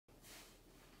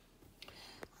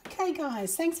Okay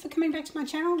guys, thanks for coming back to my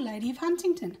channel, Lady of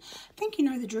Huntington. I think you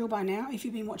know the drill by now if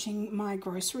you've been watching my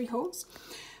grocery hauls.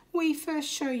 We first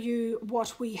show you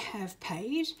what we have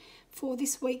paid for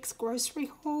this week's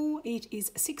grocery haul. It is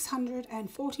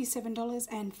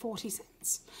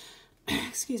 $647.40.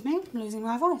 Excuse me, I'm losing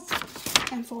my voice.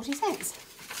 And 40 cents.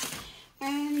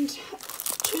 And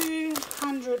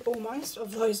 200 almost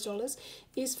of those dollars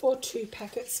is for 2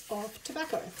 packets of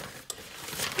tobacco.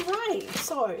 Right,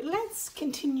 so let's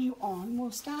continue on.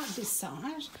 We'll start this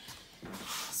side.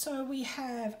 So we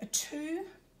have 2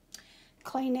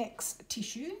 Kleenex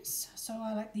tissues. So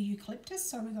I like the eucalyptus,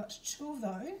 so we got 2 of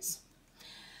those.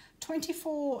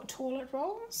 24 toilet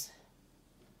rolls.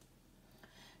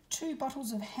 2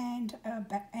 bottles of hand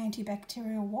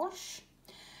antibacterial wash.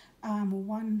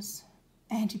 One's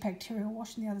antibacterial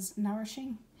wash and the other's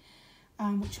nourishing,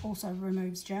 which also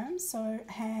removes germs. So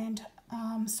hand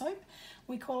soap,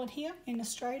 we call it here in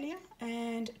Australia,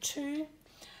 and 2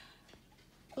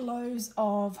 loaves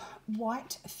of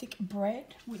white thick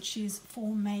bread, which is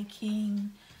for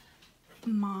making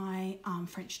my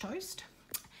French toast,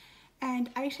 and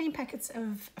 18 packets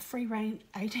of free range,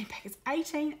 18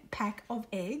 pack of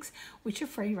eggs, which are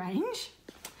free range.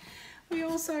 We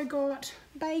also got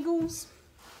bagels,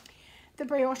 the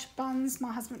brioche buns.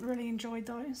 My husband really enjoyed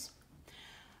those.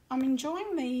 I'm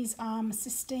enjoying these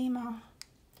Systema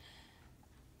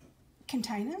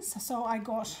containers, so I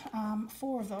got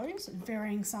 4 of those,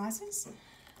 varying sizes.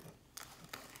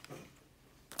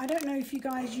 I don't know if you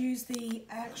guys use the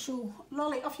actual...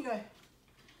 Lolly, off you go.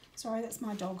 Sorry, that's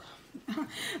my dog.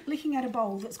 Licking at a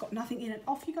bowl that's got nothing in it.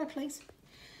 Off you go, please.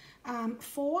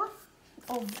 4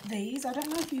 of these. I don't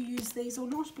know if you use these or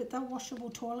not, but they're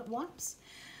washable toilet wipes.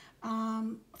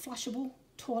 Flushable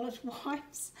toilet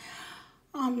wipes.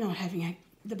 I'm not having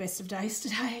the best of days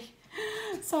today.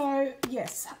 So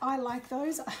yes, I like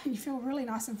those. You feel really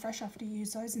nice and fresh after you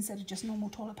use those instead of just normal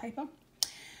toilet paper.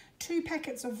 2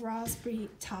 packets of raspberry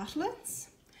tartlets,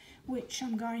 which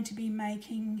I'm going to be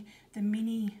making the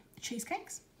mini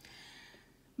cheesecakes.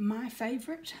 My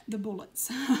favourite, the bullets.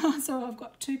 So I've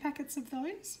got 2 packets of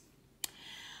those.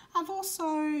 I've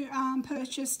also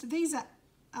purchased, these are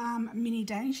mini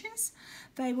danishes.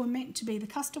 They were meant to be the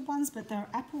custard ones, but they're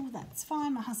apple. That's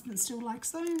fine. My husband still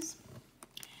likes those.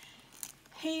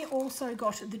 He also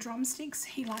got the drumsticks.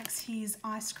 He likes his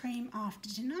ice cream after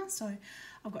dinner. So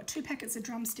I've got 2 packets of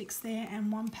drumsticks there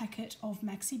and 1 packet of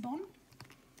Maxi Bon.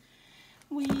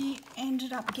 We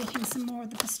ended up getting some more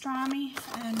of the pastrami,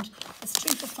 and it's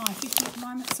 2 for $5.50 at the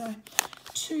moment. So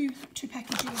two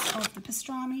packages of the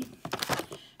pastrami,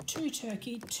 2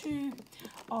 turkey, 2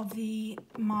 of the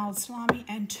mild salami,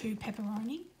 and 2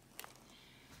 pepperoni.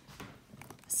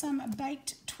 Some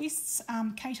baked twists,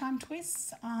 K-time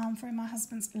twists for my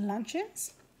husband's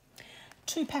lunches.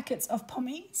 2 packets of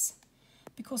pommes,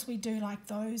 because we do like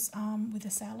those with a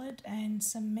salad and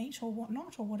some meat or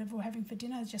whatnot, or whatever we're having for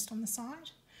dinner just on the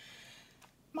side.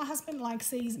 My husband likes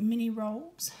these mini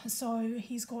rolls, so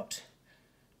he's got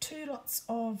 2 lots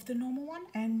of the normal one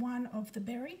and 1 of the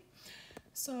berry,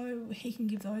 so he can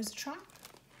give those a try.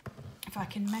 If I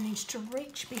can manage to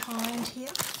reach behind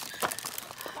here.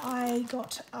 I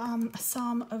got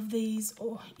some of these,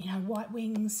 or white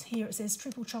wings. Here it says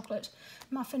triple chocolate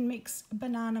muffin mix,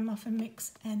 banana muffin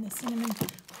mix, and the cinnamon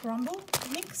crumble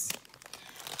mix.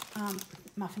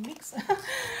 Muffin mix.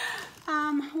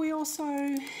 We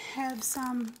also have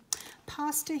some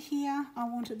pasta here. I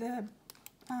wanted the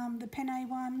penne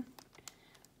one.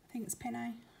 I think it's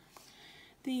penne.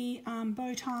 The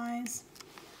bow ties.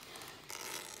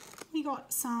 We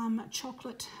got some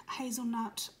chocolate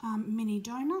hazelnut mini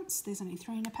donuts. There's only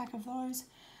 3 in a pack of those.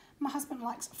 My husband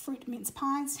likes fruit mince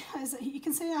pies. As you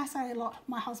can see, I say a lot,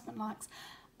 my husband likes.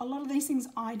 A lot of these things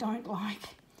I don't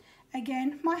like.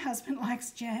 Again, my husband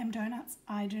likes jam donuts.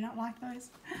 I do not like those.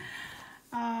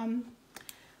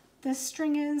 The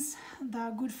stringers,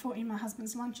 they're good for in my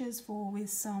husband's lunches, with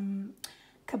some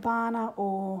cabana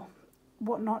or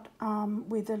whatnot,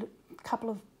 with a couple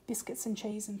of biscuits and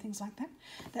cheese and things like that.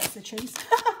 That's the cheese.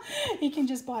 You can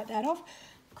just bite that off.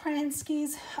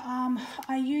 Kranskis,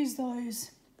 I use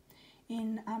those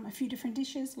in a few different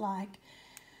dishes, like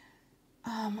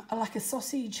a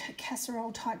sausage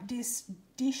casserole type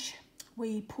dish.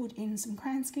 We put in some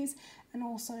Kranskis and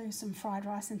also some fried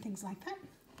rice and things like that.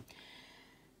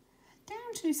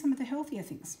 Down to some of the healthier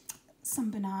things.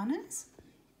 Some bananas,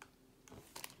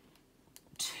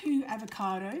 2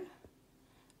 avocado,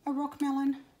 a rock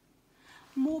melon,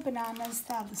 more bananas,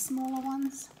 they're the smaller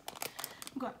ones.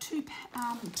 We've got 2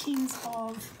 tins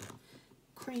of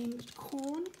creamed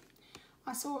corn.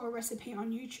 I saw a recipe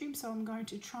on YouTube, so I'm going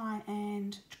to try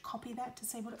and copy that to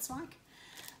see what it's like.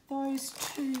 those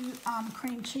two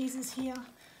cream cheeses here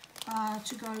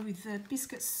to go with the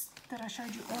biscuits that I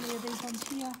showed you earlier. These ones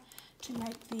here to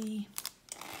make the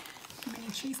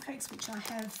mini cheesecakes, which I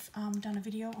have done a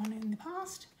video on in the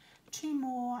past. 2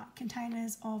 more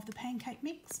containers of the pancake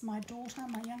mix. My daughter,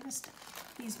 my youngest,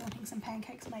 is wanting some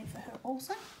pancakes made for her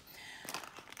also.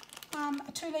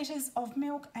 2 litres of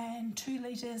milk and 2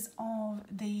 litres of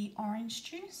the orange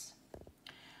juice.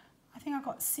 I think I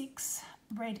got 6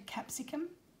 red capsicum.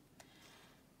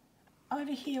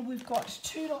 Over here we've got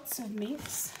 2 lots of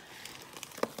mince,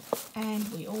 and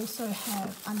we also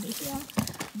have under here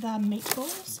the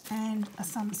meatballs and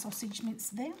some sausage mince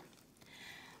there.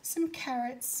 Some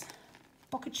carrots,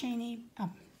 bocconcini,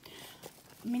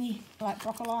 mini like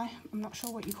broccoli, I'm not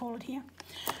sure what you call it here.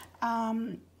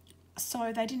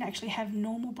 So they didn't actually have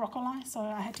normal broccoli, so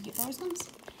I had to get those ones.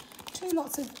 2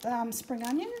 lots of spring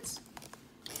onions.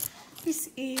 This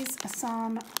is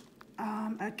some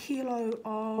a kilo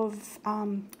of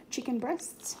chicken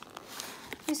breasts.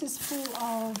 This is full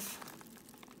of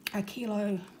a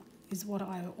kilo is what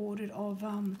I ordered of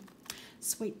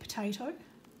sweet potato.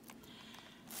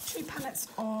 2 pallets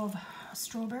of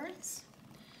strawberries,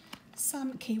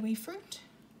 some kiwi fruit,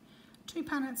 2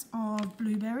 pallets of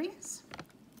blueberries,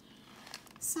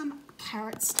 some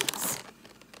carrot sticks,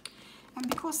 and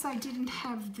because they didn't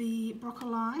have the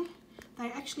broccoli, they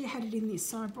actually had it in this,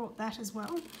 so I brought that as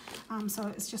well. So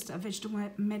it's just a vegetable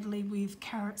medley with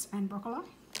carrots and broccoli.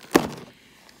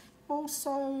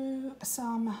 Also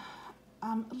some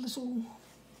little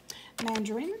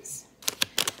mandarins,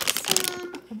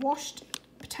 some washed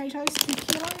potatoes, 2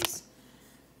 kilos,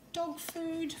 dog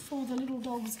food for the little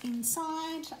dogs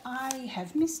inside. I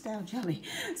have missed our jelly.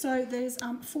 So there's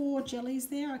 4 jellies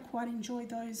there. I quite enjoyed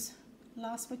those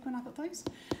last week when I got those.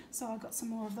 So I got some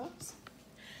more of those.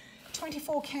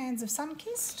 24 cans of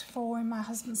Sunkist for my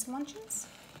husband's lunches.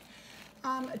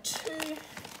 2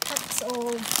 packs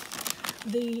of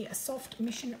the soft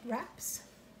mission wraps.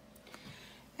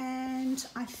 And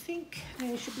I think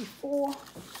there should be four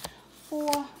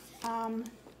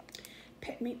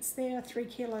pet meats there, 3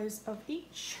 kilos of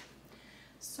each.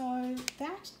 So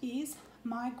that is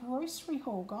my grocery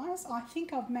haul, guys. I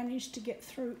think I've managed to get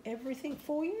through everything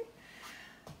for you.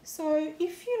 So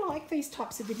if you like these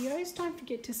types of videos, don't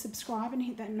forget to subscribe and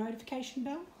hit that notification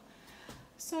bell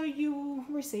so you will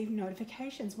receive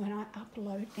notifications when I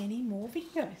upload any more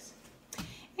videos.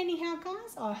 Anyhow,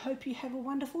 guys, I hope you have a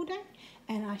wonderful day,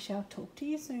 and I shall talk to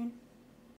you soon.